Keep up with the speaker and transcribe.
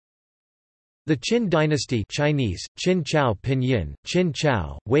The Qin dynasty Chinese, Qin Chao Pinyin, Qin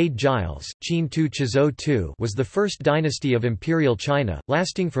Chao, Wade Giles, Qin Tu Chizhou Tu was the first dynasty of imperial China,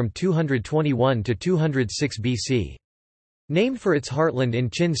 lasting from 221 to 206 BC. Named for its heartland in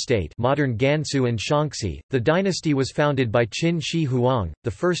Qin State, modern Gansu and Shaanxi, the dynasty was founded by Qin Shi Huang, the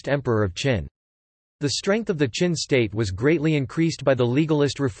first emperor of Qin. The strength of the Qin state was greatly increased by the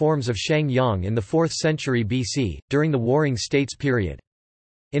legalist reforms of Shang Yang in the 4th century BC, during the Warring States period.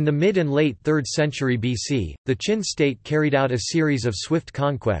 In the mid and late 3rd century BC, the Qin state carried out a series of swift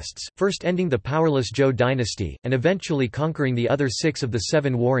conquests, first ending the powerless Zhou dynasty, and eventually conquering the other 6 of the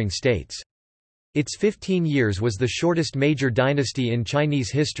 7 warring states. Its 15 years was the shortest major dynasty in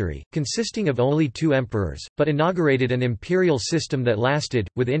Chinese history, consisting of only 2 emperors, but inaugurated an imperial system that lasted,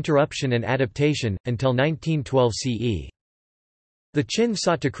 with interruption and adaptation, until 1912 CE. The Qin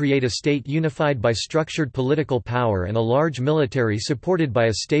sought to create a state unified by structured political power and a large military supported by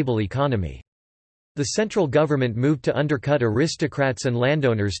a stable economy. The central government moved to undercut aristocrats and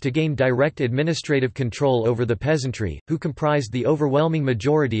landowners to gain direct administrative control over the peasantry, who comprised the overwhelming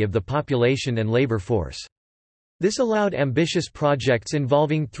majority of the population and labor force. This allowed ambitious projects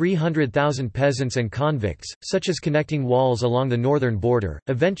involving 300,000 peasants and convicts, such as connecting walls along the northern border,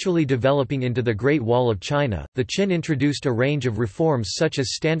 eventually developing into the Great Wall of China. The Qin introduced a range of reforms such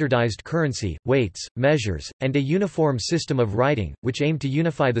as standardized currency, weights, measures, and a uniform system of writing, which aimed to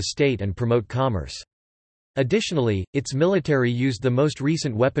unify the state and promote commerce. Additionally, its military used the most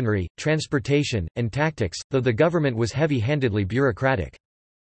recent weaponry, transportation, and tactics, though the government was heavy-handedly bureaucratic.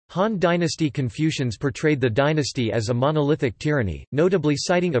 Han Dynasty Confucians portrayed the dynasty as a monolithic tyranny, notably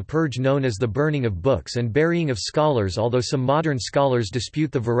citing a purge known as the burning of books and burying of scholars, although some modern scholars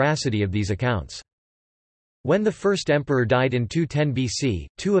dispute the veracity of these accounts. When the first emperor died in 210 BC,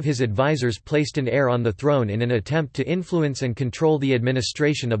 2 of his advisors placed an heir on the throne in an attempt to influence and control the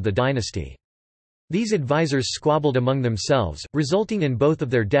administration of the dynasty. These advisors squabbled among themselves, resulting in both of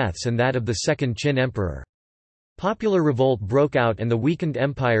their deaths and that of the second Qin emperor. Popular revolt broke out and the weakened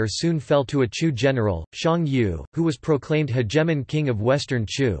empire soon fell to a Chu general, Shang Yu, who was proclaimed hegemon king of western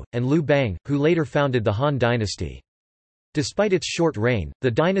Chu, and Liu Bang, who later founded the Han dynasty. Despite its short reign, the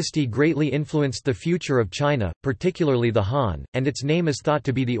dynasty greatly influenced the future of China, particularly the Han, and its name is thought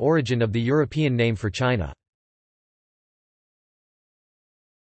to be the origin of the European name for China.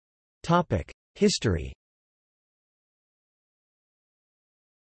 History.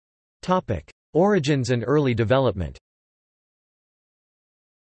 Origins and early development.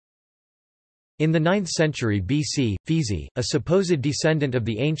 In the 9th century BC, Fizi, a supposed descendant of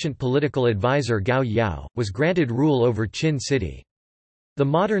the ancient political advisor Gao Yao, was granted rule over Qin city. The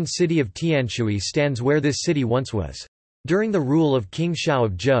modern city of Tianshui stands where this city once was. During the rule of King Shao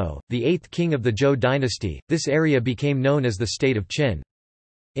of Zhou, the 8th king of the Zhou dynasty, this area became known as the state of Qin.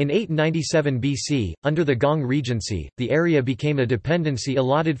 In 897 BC, under the Gong Regency, the area became a dependency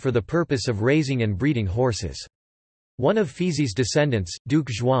allotted for the purpose of raising and breeding horses. One of Fizi's descendants, Duke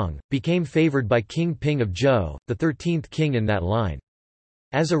Zhuang, became favored by King Ping of Zhou, the 13th king in that line.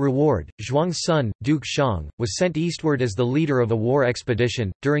 As a reward, Zhuang's son, Duke Shang, was sent eastward as the leader of a war expedition,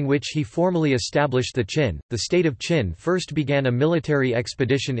 during which he formally established the Qin. The state of Qin first began a military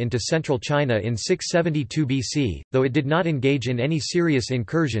expedition into central China in 672 BC, though it did not engage in any serious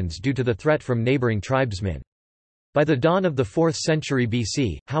incursions due to the threat from neighboring tribesmen. By the dawn of the 4th century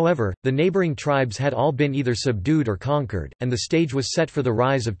BC, however, the neighboring tribes had all been either subdued or conquered, and the stage was set for the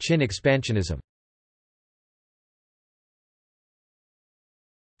rise of Qin expansionism.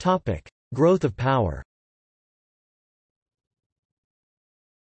 Growth of power.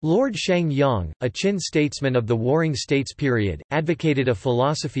 Lord Shang Yang, a Qin statesman of the Warring States period, advocated a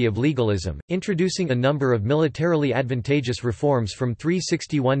philosophy of legalism, introducing a number of militarily advantageous reforms from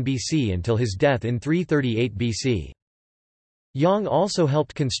 361 BC until his death in 338 BC. Yang also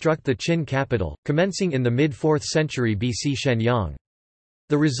helped construct the Qin capital, commencing in the mid-4th century BC Shenyang.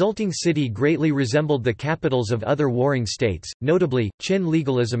 The resulting city greatly resembled the capitals of other warring states, notably, Qin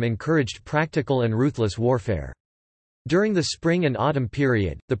legalism encouraged practical and ruthless warfare. During the spring and autumn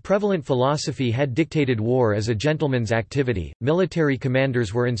period, the prevalent philosophy had dictated war as a gentleman's activity. Military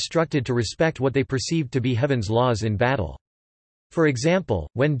commanders were instructed to respect what they perceived to be heaven's laws in battle. For example,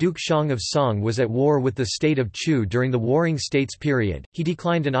 when Duke Shang of Song was at war with the state of Chu during the Warring States period, he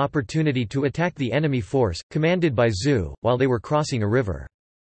declined an opportunity to attack the enemy force, commanded by Zhu, while they were crossing a river.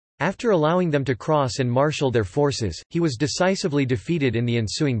 After allowing them to cross and marshal their forces, he was decisively defeated in the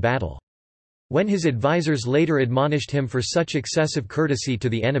ensuing battle. When his advisors later admonished him for such excessive courtesy to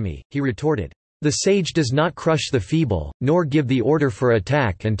the enemy, he retorted, "The sage does not crush the feeble, nor give the order for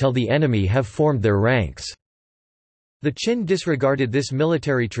attack until the enemy have formed their ranks." The Qin disregarded this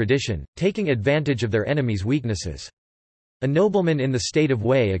military tradition, taking advantage of their enemies' weaknesses. A nobleman in the state of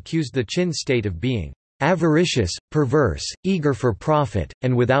Wei accused the Qin state of being avaricious, perverse, eager for profit,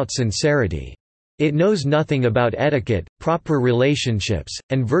 and without sincerity. It knows nothing about etiquette, proper relationships,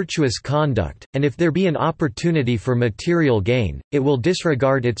 and virtuous conduct, and if there be an opportunity for material gain, it will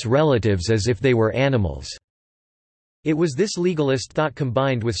disregard its relatives as if they were animals. It was this legalist thought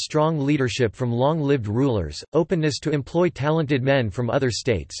combined with strong leadership from long-lived rulers, openness to employ talented men from other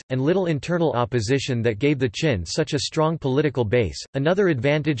states, and little internal opposition that gave the Qin such a strong political base. Another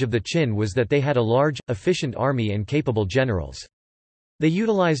advantage of the Qin was that they had a large, efficient army and capable generals. They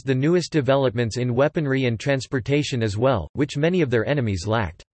utilized the newest developments in weaponry and transportation as well, which many of their enemies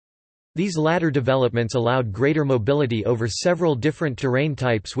lacked. These latter developments allowed greater mobility over several different terrain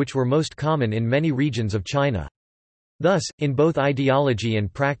types which were most common in many regions of China. Thus, in both ideology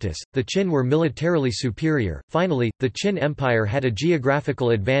and practice, the Qin were militarily superior. Finally, the Qin Empire had a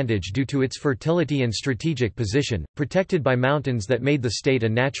geographical advantage due to its fertility and strategic position, protected by mountains that made the state a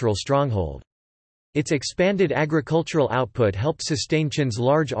natural stronghold. Its expanded agricultural output helped sustain Qin's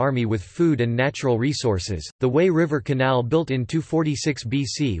large army with food and natural resources. The Wei River Canal, built in 246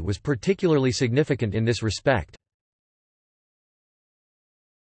 BC, was particularly significant in this respect.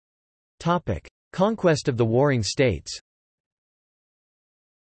 Topic: Conquest of the warring states.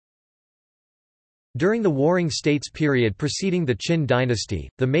 During the warring states period preceding the Qin dynasty,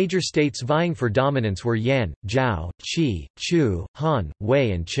 the major states vying for dominance were Yan, Zhao, Qi, Chu, Han,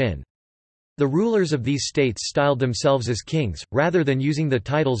 Wei and Qin. The rulers of these states styled themselves as kings, rather than using the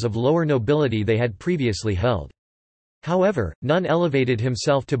titles of lower nobility they had previously held. However, none elevated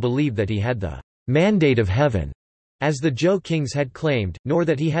himself to believe that he had the mandate of heaven, as the Zhou kings had claimed, nor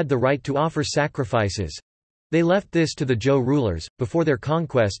that he had the right to offer sacrifices. They left this to the Zhou rulers. Before their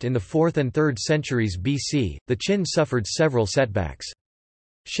conquest in the 4th and 3rd centuries BC, the Qin suffered several setbacks.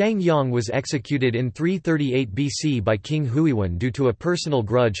 Shang Yang was executed in 338 BC by King Huiwen due to a personal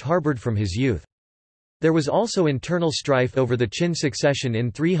grudge harbored from his youth. There was also internal strife over the Qin succession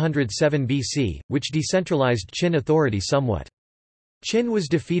in 307 BC, which decentralized Qin authority somewhat. Qin was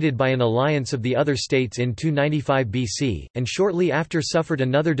defeated by an alliance of the other states in 295 BC, and shortly after suffered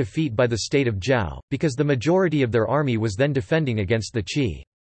another defeat by the state of Zhao, because the majority of their army was then defending against the Qi.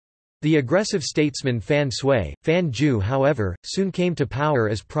 The aggressive statesman Fan Sui, Fan Zhu however, soon came to power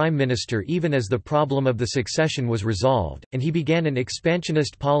as prime minister even as the problem of the succession was resolved, and he began an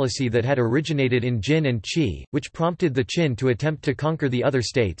expansionist policy that had originated in Jin and Qi, which prompted the Qin to attempt to conquer the other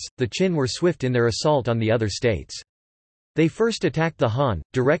states. The Qin were swift in their assault on the other states. They first attacked the Han,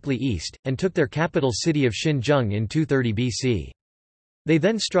 directly east, and took their capital city of Xinzheng in 230 BC. They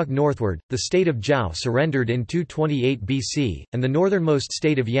then struck northward. The state of Zhao surrendered in 228 BC, and the northernmost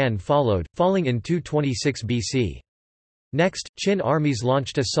state of Yan followed, falling in 226 BC. Next, Qin armies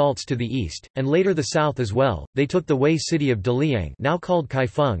launched assaults to the east, and later the south as well. They took the Wei city of Daliang, now called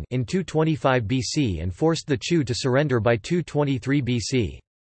Kaifeng, in 225 BC and forced the Chu to surrender by 223 BC.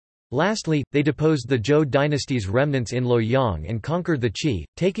 Lastly, they deposed the Zhou dynasty's remnants in Luoyang and conquered the Qi,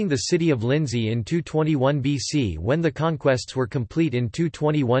 taking the city of Linzi in 221 BC. When the conquests were complete in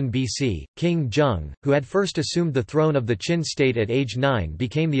 221 BC, King Zheng, who had first assumed the throne of the Qin state at age 9,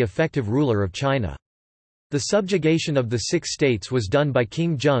 became the effective ruler of China. The subjugation of the 6 states was done by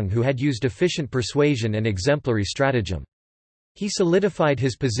King Zheng, who had used efficient persuasion and exemplary stratagem. He solidified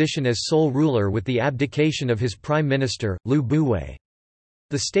his position as sole ruler with the abdication of his prime minister, Liu Buwei.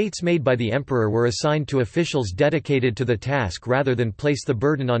 The states made by the emperor were assigned to officials dedicated to the task rather than place the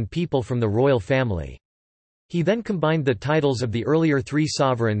burden on people from the royal family. He then combined the titles of the earlier 3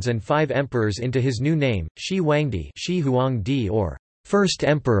 sovereigns and 5 emperors into his new name, Shi Huangdi, Shi Huangdi, or First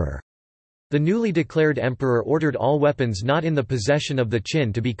Emperor. The newly declared emperor ordered all weapons not in the possession of the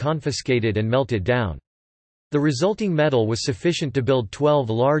Qin to be confiscated and melted down. The resulting metal was sufficient to build 12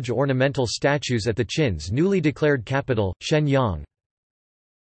 large ornamental statues at the Qin's newly declared capital, Shenyang.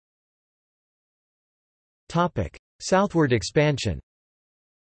 Southward expansion.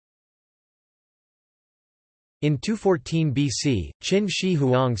 In 214 BC, Qin Shi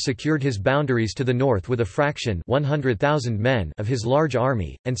Huang secured his boundaries to the north with a fraction 100,000 men of his large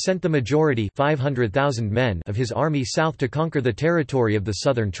army, and sent the majority 500,000 men of his army south to conquer the territory of the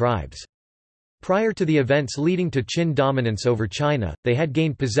southern tribes. Prior to the events leading to Qin dominance over China, they had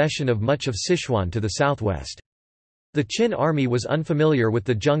gained possession of much of Sichuan to the southwest. The Qin army was unfamiliar with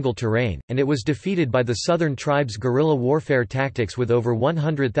the jungle terrain, and it was defeated by the southern tribes' guerrilla warfare tactics with over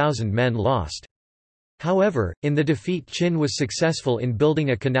 100,000 men lost. However, in the defeat Qin was successful in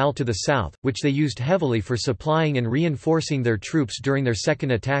building a canal to the south, which they used heavily for supplying and reinforcing their troops during their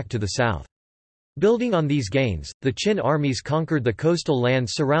second attack to the south. Building on these gains, the Qin armies conquered the coastal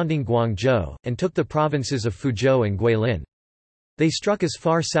lands surrounding Guangzhou, and took the provinces of Fuzhou and Guilin. They struck as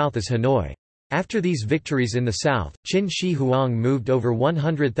far south as Hanoi. After these victories in the south, Qin Shi Huang moved over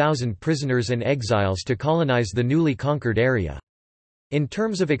 100,000 prisoners and exiles to colonize the newly conquered area. In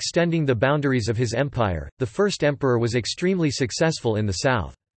terms of extending the boundaries of his empire, the first emperor was extremely successful in the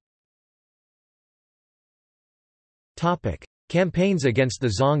south. Campaigns against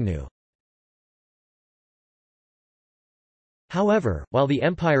the Xiongnu. However, while the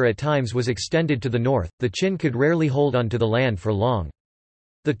empire at times was extended to the north, the Qin could rarely hold on to the land for long.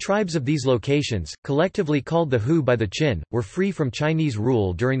 The tribes of these locations, collectively called the Hu by the Qin, were free from Chinese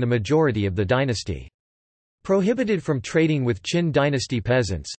rule during the majority of the dynasty. Prohibited from trading with Qin dynasty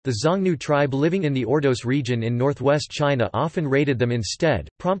peasants, the Xiongnu tribe living in the Ordos region in northwest China often raided them instead,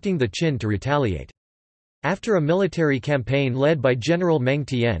 prompting the Qin to retaliate. After a military campaign led by General Meng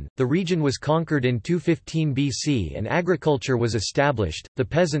Tian, the region was conquered in 215 BC and agriculture was established. The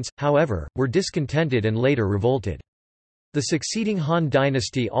peasants, however, were discontented and later revolted. The succeeding Han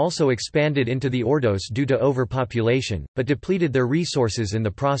dynasty also expanded into the Ordos due to overpopulation, but depleted their resources in the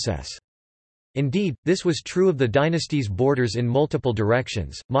process. Indeed, this was true of the dynasty's borders in multiple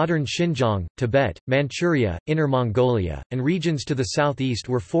directions. Modern Xinjiang, Tibet, Manchuria, Inner Mongolia, and regions to the southeast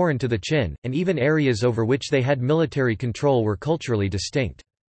were foreign to the Qin, and even areas over which they had military control were culturally distinct.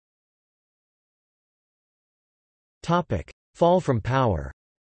 Topic: Fall from power.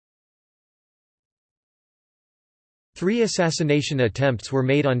 3 assassination attempts were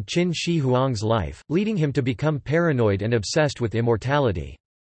made on Qin Shi Huang's life, leading him to become paranoid and obsessed with immortality.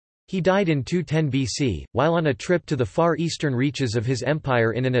 He died in 210 BC, while on a trip to the far eastern reaches of his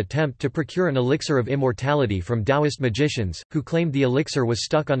empire in an attempt to procure an elixir of immortality from Taoist magicians, who claimed the elixir was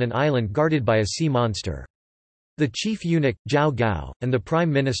stuck on an island guarded by a sea monster. The chief eunuch, Zhao Gao, and the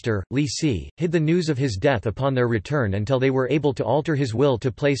prime minister, Li Si, hid the news of his death upon their return until they were able to alter his will to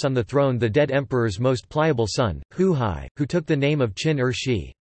place on the throne the dead emperor's most pliable son, Hu Hai, who took the name of Qin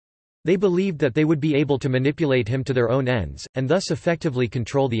Shi. They believed that they would be able to manipulate him to their own ends, and thus effectively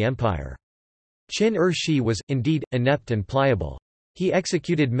control the empire. Qin Shi was, indeed, inept and pliable. He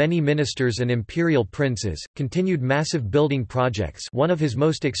executed many ministers and imperial princes, continued massive building projects. One of his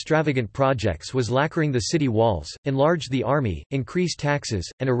most extravagant projects was lacquering the city walls, enlarged the army, increased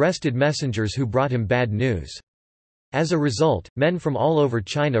taxes, and arrested messengers who brought him bad news. As a result, men from all over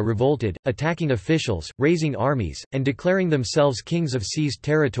China revolted, attacking officials, raising armies, and declaring themselves kings of seized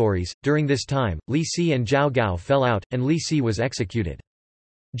territories. During this time, Li Si and Zhao Gao fell out, and Li Si was executed.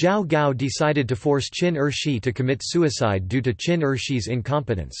 Zhao Gao decided to force Qin Shi to commit suicide due to Qin Shi's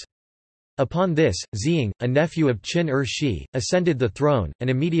incompetence. Upon this, Ziying, a nephew of Qin Shi, ascended the throne, and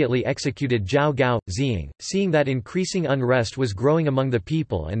immediately executed Zhao Gao. Ziying, seeing that increasing unrest was growing among the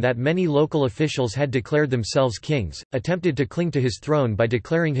people and that many local officials had declared themselves kings, attempted to cling to his throne by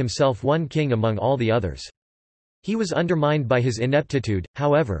declaring himself one king among all the others. He was undermined by his ineptitude,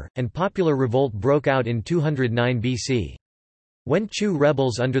 however, and popular revolt broke out in 209 BC. When Chu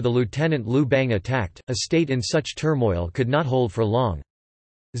rebels under the lieutenant Liu Bang attacked, a state in such turmoil could not hold for long.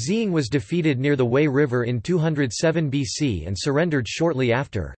 Ziying was defeated near the Wei River in 207 BC and surrendered shortly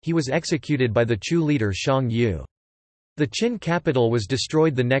after. He was executed by the Chu leader Shang Yu. The Qin capital was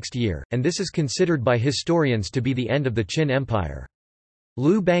destroyed the next year, and this is considered by historians to be the end of the Qin Empire.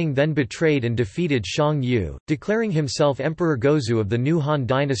 Liu Bang then betrayed and defeated Shang Yu, declaring himself Emperor Gozu of the new Han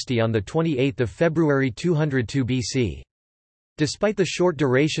dynasty on 28 February 202 BC. Despite the short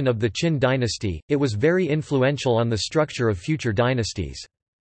duration of the Qin dynasty, it was very influential on the structure of future dynasties.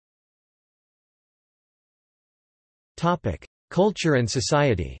 Culture and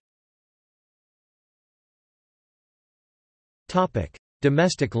society.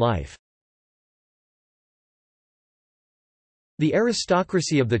 Domestic life. The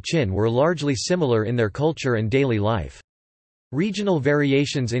aristocracy of the Qin were largely similar in their culture and daily life. Regional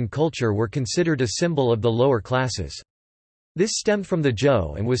variations in culture were considered a symbol of the lower classes. This stemmed from the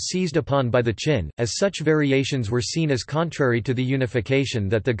Zhou and was seized upon by the Qin, as such variations were seen as contrary to the unification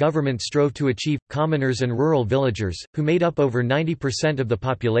that the government strove to achieve. Commoners and rural villagers, who made up over 90% of the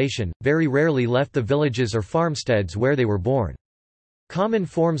population, very rarely left the villages or farmsteads where they were born. Common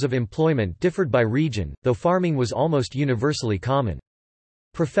forms of employment differed by region, though farming was almost universally common.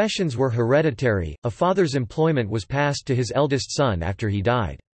 Professions were hereditary, a father's employment was passed to his eldest son after he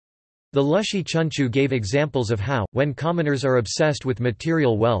died. The Lushi Chunchu gave examples of how, when commoners are obsessed with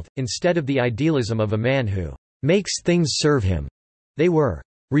material wealth, instead of the idealism of a man who makes things serve him, they were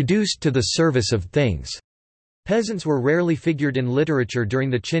reduced to the service of things. Peasants were rarely figured in literature during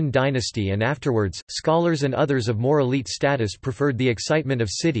the Qin dynasty, and afterwards, scholars and others of more elite status preferred the excitement of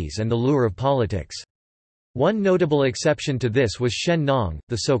cities and the lure of politics. One notable exception to this was Shen Nong,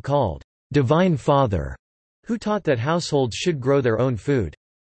 the so-called Divine Father, who taught that households should grow their own food.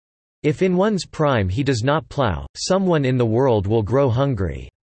 If in one's prime he does not plow, someone in the world will grow hungry.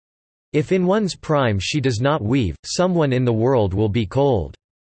 If in one's prime she does not weave, someone in the world will be cold.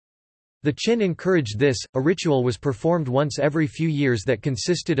 The Qin encouraged this. A ritual was performed once every few years that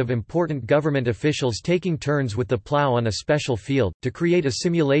consisted of important government officials taking turns with the plow on a special field, to create a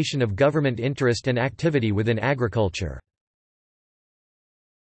simulation of government interest and activity within agriculture.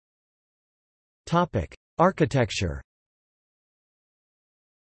 Architecture.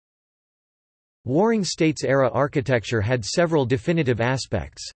 Warring States-era architecture had several definitive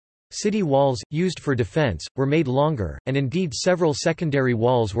aspects. City walls, used for defense, were made longer, and indeed several secondary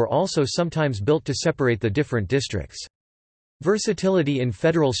walls were also sometimes built to separate the different districts. Versatility in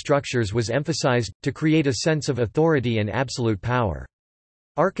federal structures was emphasized, to create a sense of authority and absolute power.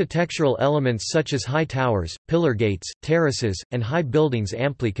 Architectural elements such as high towers, pillar gates, terraces, and high buildings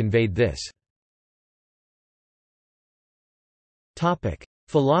amply conveyed this.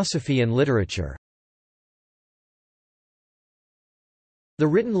 Philosophy and literature. The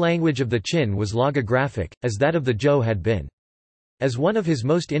written language of the Qin was logographic, as that of the Zhou had been. As one of his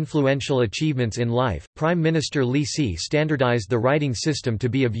most influential achievements in life, Prime Minister Li Si standardized the writing system to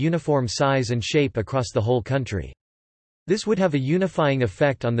be of uniform size and shape across the whole country. This would have a unifying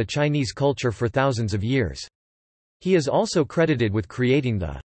effect on the Chinese culture for thousands of years. He is also credited with creating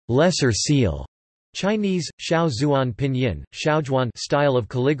the Lesser Seal Chinese, Shaozuan Pinyin, Shaozhuan style of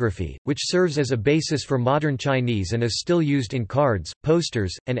calligraphy, which serves as a basis for modern Chinese and is still used in cards,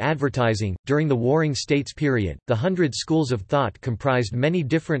 posters, and advertising. During the Warring States period, the 100 schools of thought comprised many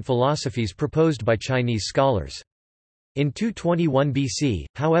different philosophies proposed by Chinese scholars. In 221 BC,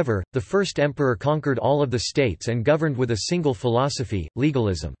 however, the first emperor conquered all of the states and governed with a single philosophy,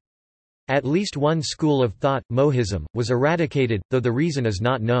 legalism. At least one school of thought, Mohism, was eradicated, though the reason is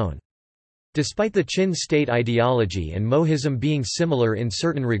not known. Despite the Qin state ideology and Mohism being similar in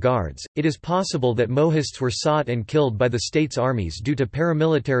certain regards, it is possible that Mohists were sought and killed by the state's armies due to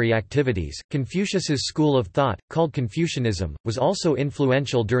paramilitary activities. Confucius's school of thought, called Confucianism, was also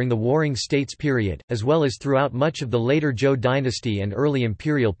influential during the Warring States period, as well as throughout much of the later Zhou dynasty and early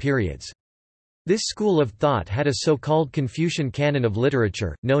imperial periods. This school of thought had a so-called Confucian canon of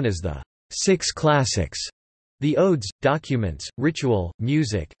literature, known as the Six Classics. The odes, documents, ritual,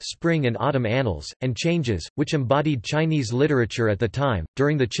 music, spring and autumn annals, and changes, which embodied Chinese literature at the time.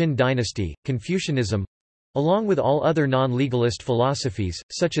 During the Qin dynasty, Confucianism, along with all other non-legalist philosophies,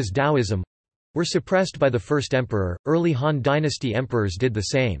 such as Taoism, were suppressed by the first emperor. Early Han dynasty emperors did the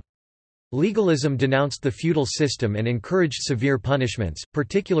same. Legalism denounced the feudal system and encouraged severe punishments,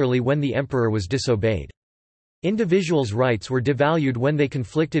 particularly when the emperor was disobeyed. Individuals' rights were devalued when they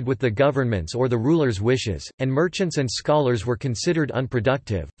conflicted with the government's or the ruler's wishes, and merchants and scholars were considered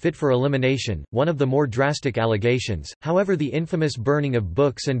unproductive, fit for elimination. One of the more drastic allegations, however, the infamous burning of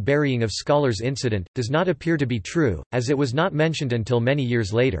books and burying of scholars incident, does not appear to be true, as it was not mentioned until many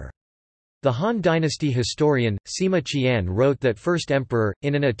years later. The Han Dynasty historian, Sima Qian wrote that first emperor,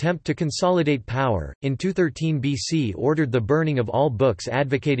 in an attempt to consolidate power, in 213 BC ordered the burning of all books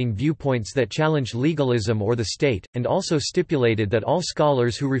advocating viewpoints that challenged legalism or the state, and also stipulated that all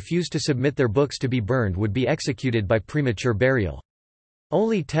scholars who refused to submit their books to be burned would be executed by premature burial.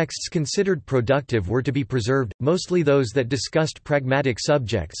 Only texts considered productive were to be preserved, mostly those that discussed pragmatic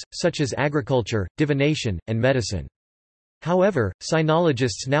subjects, such as agriculture, divination, and medicine. However,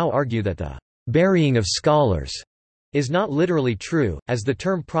 sinologists now argue that the burying of scholars is not literally true, as the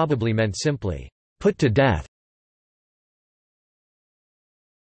term probably meant simply put to death.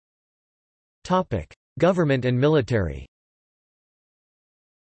 Government and military.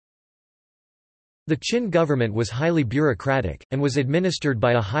 The Qin government was highly bureaucratic, and was administered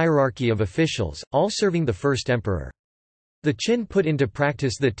by a hierarchy of officials, all serving the first emperor. The Qin put into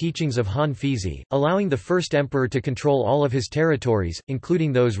practice the teachings of Han Fizi, allowing the first emperor to control all of his territories,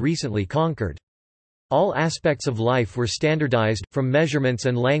 including those recently conquered. All aspects of life were standardized, from measurements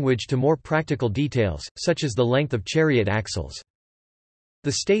and language to more practical details, such as the length of chariot axles.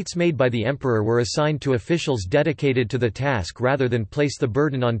 The states made by the emperor were assigned to officials dedicated to the task rather than place the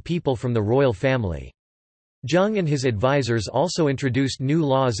burden on people from the royal family. Zheng and his advisors also introduced new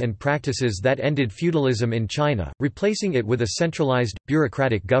laws and practices that ended feudalism in China, replacing it with a centralized,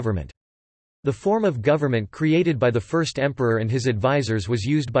 bureaucratic government. The form of government created by the first emperor and his advisors was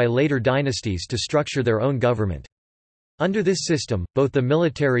used by later dynasties to structure their own government. Under this system, both the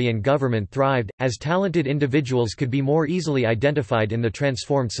military and government thrived, as talented individuals could be more easily identified in the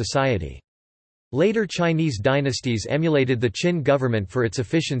transformed society. Later Chinese dynasties emulated the Qin government for its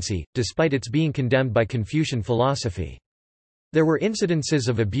efficiency, despite its being condemned by Confucian philosophy. There were incidences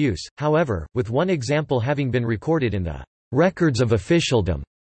of abuse, however, with one example having been recorded in the records of officialdom.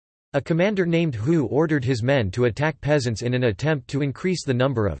 A commander named Hu ordered his men to attack peasants in an attempt to increase the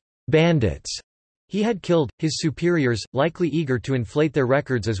number of bandits he had killed. His superiors, likely eager to inflate their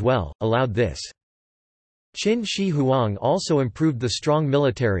records as well, allowed this. Qin Shi Huang also improved the strong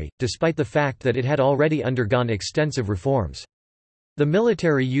military, despite the fact that it had already undergone extensive reforms. The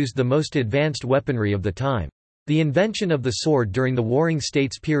military used the most advanced weaponry of the time. The invention of the sword during the Warring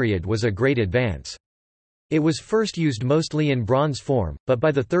States period was a great advance. It was first used mostly in bronze form, but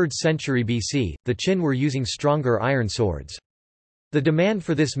by the 3rd century BC, the Qin were using stronger iron swords. The demand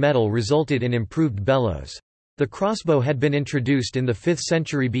for this metal resulted in improved bellows. The crossbow had been introduced in the 5th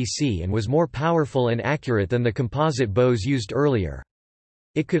century BC and was more powerful and accurate than the composite bows used earlier.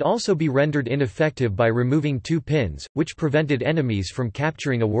 It could also be rendered ineffective by removing 2 pins, which prevented enemies from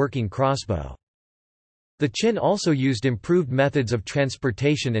capturing a working crossbow. The Qin also used improved methods of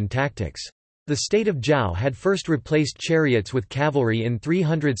transportation and tactics. The state of Zhao had first replaced chariots with cavalry in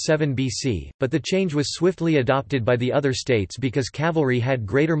 307 BC, but the change was swiftly adopted by the other states because cavalry had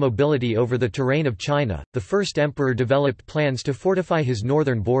greater mobility over the terrain of China. The first emperor developed plans to fortify his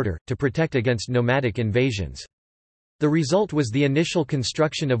northern border, to protect against nomadic invasions. The result was the initial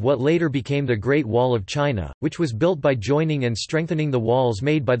construction of what later became the Great Wall of China, which was built by joining and strengthening the walls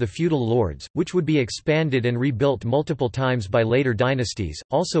made by the feudal lords, which would be expanded and rebuilt multiple times by later dynasties,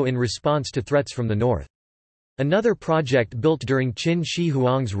 also in response to threats from the north. Another project built during Qin Shi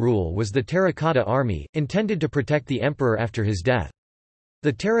Huang's rule was the Terracotta Army, intended to protect the emperor after his death.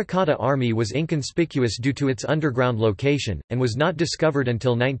 The Terracotta Army was inconspicuous due to its underground location, and was not discovered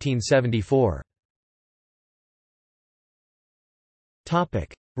until 1974.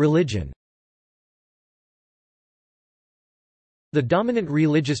 Religion. The dominant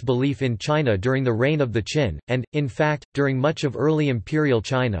religious belief in China during the reign of the Qin, and, in fact, during much of early imperial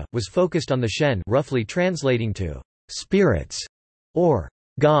China, was focused on the Shen, roughly translating to spirits or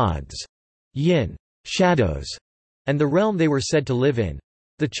gods, yin, shadows, and the realm they were said to live in.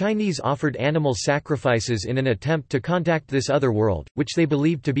 The Chinese offered animal sacrifices in an attempt to contact this other world, which they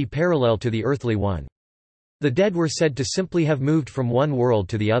believed to be parallel to the earthly one. The dead were said to simply have moved from one world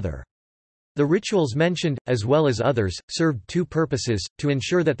to the other. The rituals mentioned, as well as others, served 2 purposes: to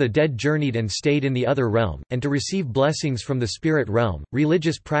ensure that the dead journeyed and stayed in the other realm, and to receive blessings from the spirit realm.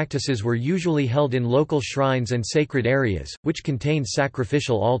 Religious practices were usually held in local shrines and sacred areas, which contained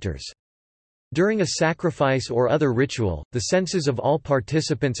sacrificial altars. During a sacrifice or other ritual, the senses of all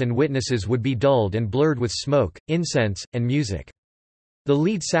participants and witnesses would be dulled and blurred with smoke, incense, and music. The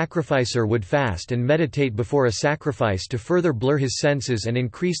lead sacrificer would fast and meditate before a sacrifice to further blur his senses and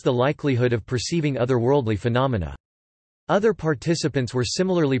increase the likelihood of perceiving otherworldly phenomena. Other participants were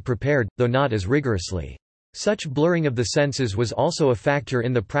similarly prepared, though not as rigorously. Such blurring of the senses was also a factor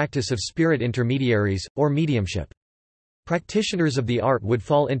in the practice of spirit intermediaries, or mediumship. Practitioners of the art would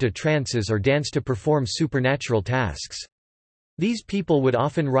fall into trances or dance to perform supernatural tasks. These people would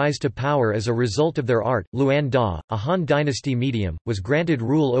often rise to power as a result of their art. Luan Da, a Han dynasty medium, was granted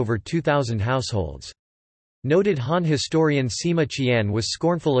rule over 2,000 households. Noted Han historian Sima Qian was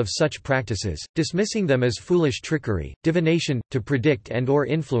scornful of such practices, dismissing them as foolish trickery. Divination, to predict and/or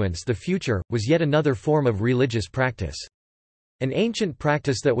influence the future, was yet another form of religious practice. An ancient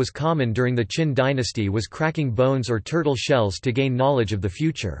practice that was common during the Qin dynasty was cracking bones or turtle shells to gain knowledge of the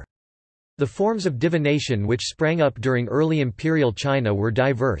future. The forms of divination which sprang up during early imperial China were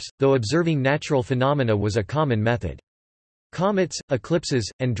diverse, though observing natural phenomena was a common method. Comets, eclipses,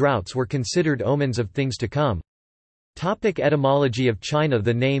 and droughts were considered omens of things to come. Etymology of China.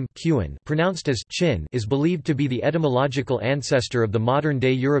 The name Qian, pronounced as Qin, is believed to be the etymological ancestor of the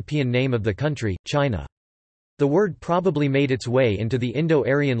modern-day European name of the country, China. The word probably made its way into the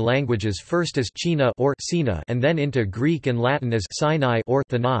Indo-Aryan languages first as China or Sina, and then into Greek and Latin as Sinai or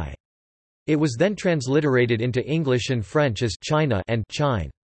Thanai. It was then transliterated into English and French as China and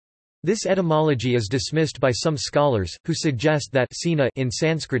Chine. This etymology is dismissed by some scholars, who suggest that Sina in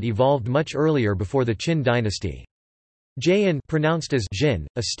Sanskrit evolved much earlier before the Qin dynasty. Jian, pronounced as Jin,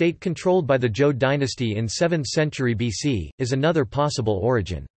 a state controlled by the Zhou dynasty in 7th century BC, is another possible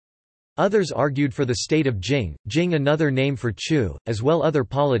origin. Others argued for the state of Jing, Jing another name for Chu, as well other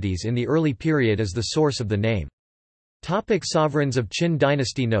polities in the early period as the source of the name. Sovereigns of Qin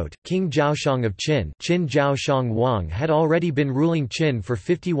dynasty. Note, King Zhaoshang of Qin, Qin Zhaoshang Wang had already been ruling Qin for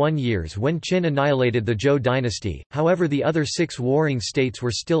 51 years when Qin annihilated the Zhou dynasty, however the other 6 warring states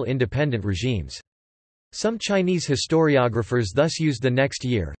were still independent regimes. Some Chinese historiographers thus used the next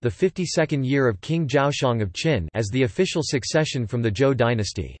year, the 52nd year of King Zhaoshang of Qin, as the official succession from the Zhou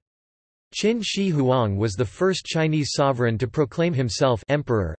dynasty. Qin Shi Huang was the first Chinese sovereign to proclaim himself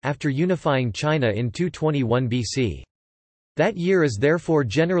emperor, after unifying China in 221 BC. That year is therefore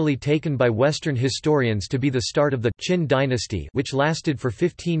generally taken by Western historians to be the start of the Qin dynasty, which lasted for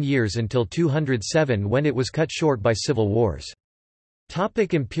 15 years until 207 when it was cut short by civil wars.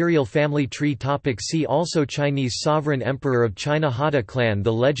 Imperial family tree. See also Chinese sovereign emperor of China Hada clan.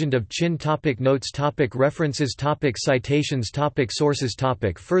 The legend of Qin. Notes. References. Citations. Sources.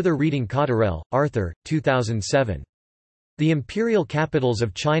 Further reading. Cotterell, Arthur, 2007. The Imperial Capitals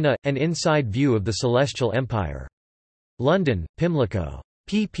of China, An Inside View of the Celestial Empire. London, Pimlico.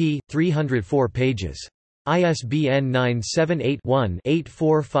 pp. 304 pages. ISBN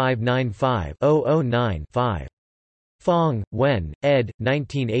 978-1-84595-009-5. Fong, Wen, ed.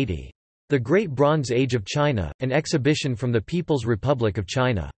 1980. The Great Bronze Age of China, An Exhibition from the People's Republic of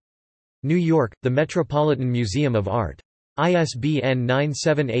China. New York, The Metropolitan Museum of Art. ISBN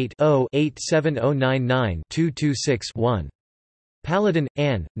 978-0-87099-226-1. Paladin,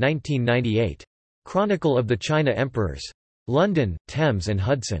 Anne, 1998. Chronicle of the China Emperors. London, Thames and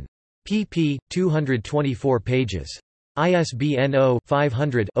Hudson. pp. 224 pages. ISBN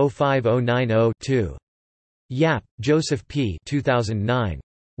 0-500-05090-2. Yap, Joseph P. 2009.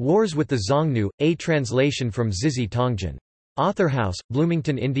 Wars with the Xiongnu, a translation from Zizi Tongjian. Authorhouse,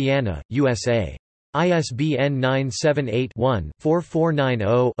 Bloomington, Indiana, USA. ISBN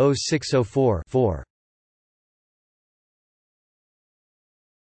 978-1-4490-0604-4.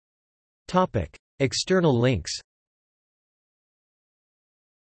 External links.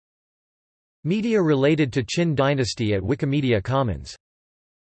 Media related to Qin dynasty at Wikimedia Commons.